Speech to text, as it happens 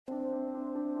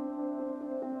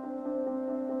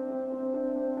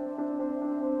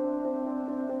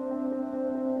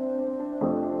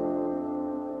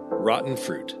Rotten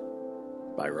Fruit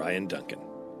by Ryan Duncan.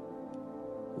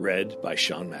 Read by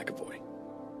Sean McAvoy.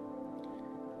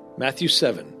 Matthew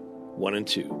 7, 1 and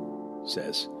 2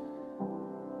 says,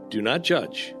 "Do not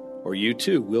judge, or you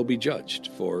too will be judged.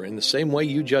 For in the same way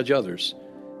you judge others,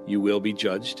 you will be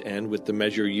judged, and with the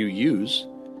measure you use,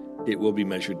 it will be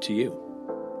measured to you."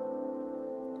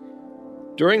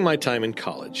 During my time in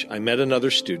college, I met another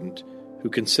student who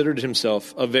considered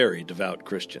himself a very devout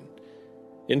Christian.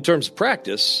 In terms of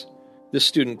practice, this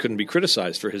student couldn't be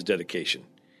criticized for his dedication.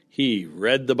 He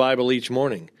read the Bible each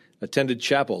morning, attended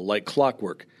chapel like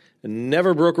clockwork, and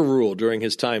never broke a rule during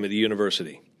his time at the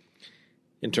university.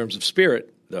 In terms of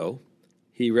spirit, though,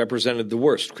 he represented the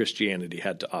worst Christianity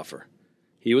had to offer.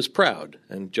 He was proud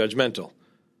and judgmental,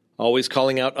 always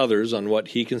calling out others on what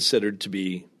he considered to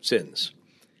be sins.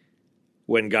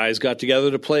 When guys got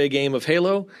together to play a game of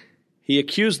Halo, he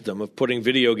accused them of putting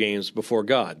video games before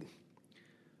God.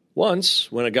 Once,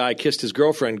 when a guy kissed his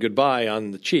girlfriend goodbye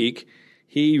on the cheek,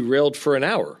 he railed for an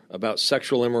hour about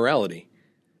sexual immorality.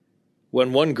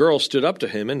 When one girl stood up to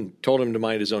him and told him to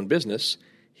mind his own business,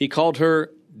 he called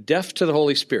her deaf to the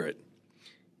Holy Spirit.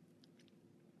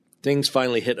 Things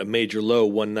finally hit a major low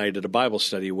one night at a Bible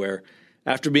study where,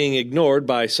 after being ignored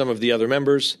by some of the other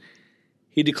members,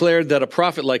 he declared that a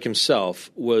prophet like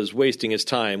himself was wasting his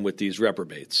time with these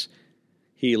reprobates.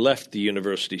 He left the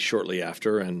university shortly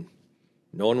after, and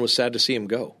no one was sad to see him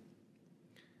go.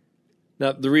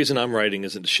 Now, the reason I'm writing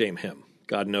isn't to shame him.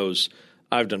 God knows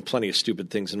I've done plenty of stupid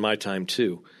things in my time,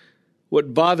 too.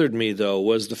 What bothered me, though,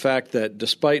 was the fact that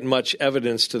despite much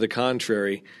evidence to the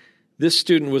contrary, this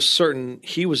student was certain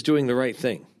he was doing the right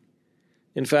thing.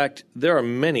 In fact, there are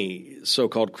many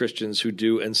so-called Christians who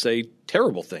do and say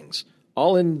terrible things,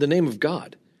 all in the name of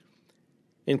God.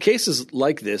 In cases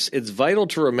like this, it's vital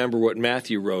to remember what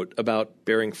Matthew wrote about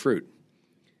bearing fruit.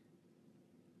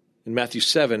 In Matthew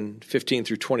 7, 15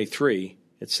 through 23,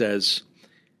 it says,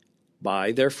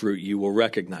 "By their fruit you will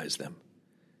recognize them.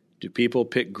 Do people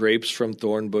pick grapes from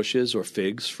thorn bushes or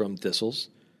figs from thistles?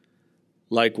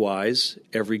 Likewise,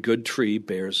 every good tree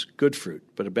bears good fruit,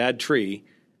 but a bad tree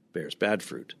bears bad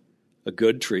fruit. A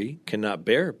good tree cannot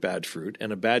bear bad fruit,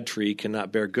 and a bad tree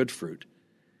cannot bear good fruit.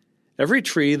 Every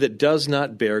tree that does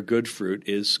not bear good fruit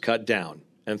is cut down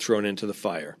and thrown into the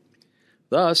fire.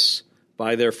 Thus,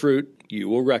 by their fruit you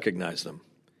will recognize them.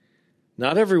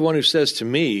 Not everyone who says to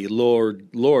me, 'Lord,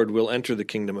 Lord,' will enter the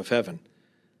kingdom of heaven,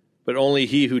 but only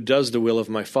he who does the will of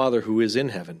my Father who is in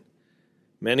heaven.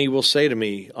 Many will say to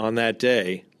me on that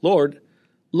day, 'Lord,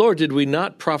 Lord, did we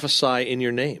not prophesy in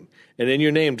your name, and in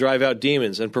your name drive out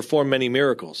demons and perform many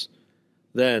miracles?'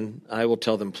 Then I will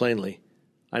tell them plainly,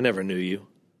 'I never knew you.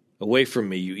 Away from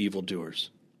me, you evildoers.'"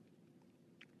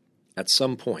 At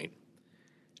some point,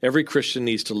 every Christian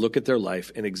needs to look at their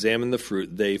life and examine the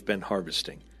fruit they've been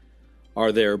harvesting.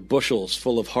 Are there bushels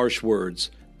full of harsh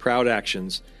words, proud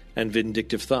actions, and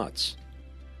vindictive thoughts?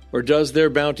 Or does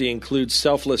their bounty include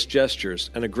selfless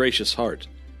gestures and a gracious heart?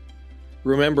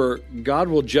 Remember, God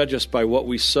will judge us by what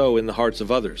we sow in the hearts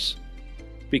of others.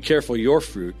 Be careful your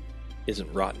fruit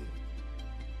isn't rotten.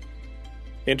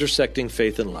 Intersecting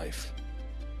faith and life.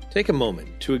 Take a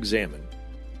moment to examine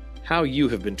how you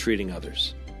have been treating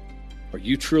others. Are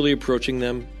you truly approaching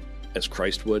them as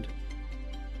Christ would?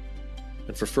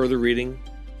 And for further reading,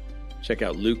 check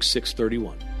out Luke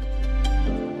 6:31.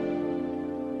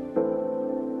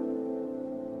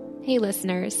 Hey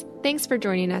listeners, thanks for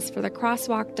joining us for the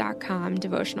Crosswalk.com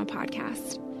devotional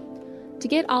podcast. To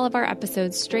get all of our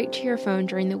episodes straight to your phone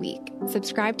during the week,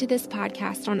 subscribe to this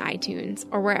podcast on iTunes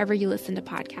or wherever you listen to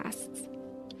podcasts.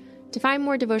 To find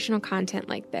more devotional content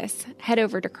like this, head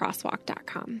over to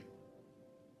Crosswalk.com.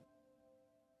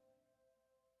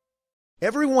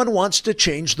 Everyone wants to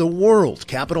change the world.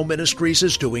 Capital Ministries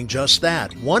is doing just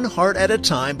that, one heart at a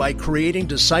time, by creating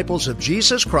disciples of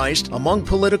Jesus Christ among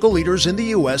political leaders in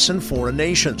the U.S. and foreign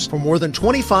nations. For more than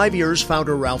 25 years,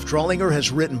 founder Ralph Drollinger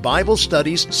has written Bible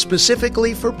studies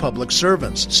specifically for public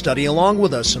servants. Study along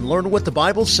with us and learn what the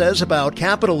Bible says about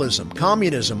capitalism,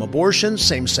 communism, abortion,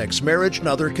 same-sex marriage, and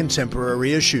other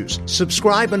contemporary issues.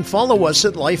 Subscribe and follow us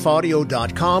at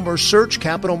lifeaudio.com or search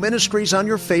Capital Ministries on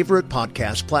your favorite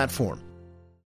podcast platform.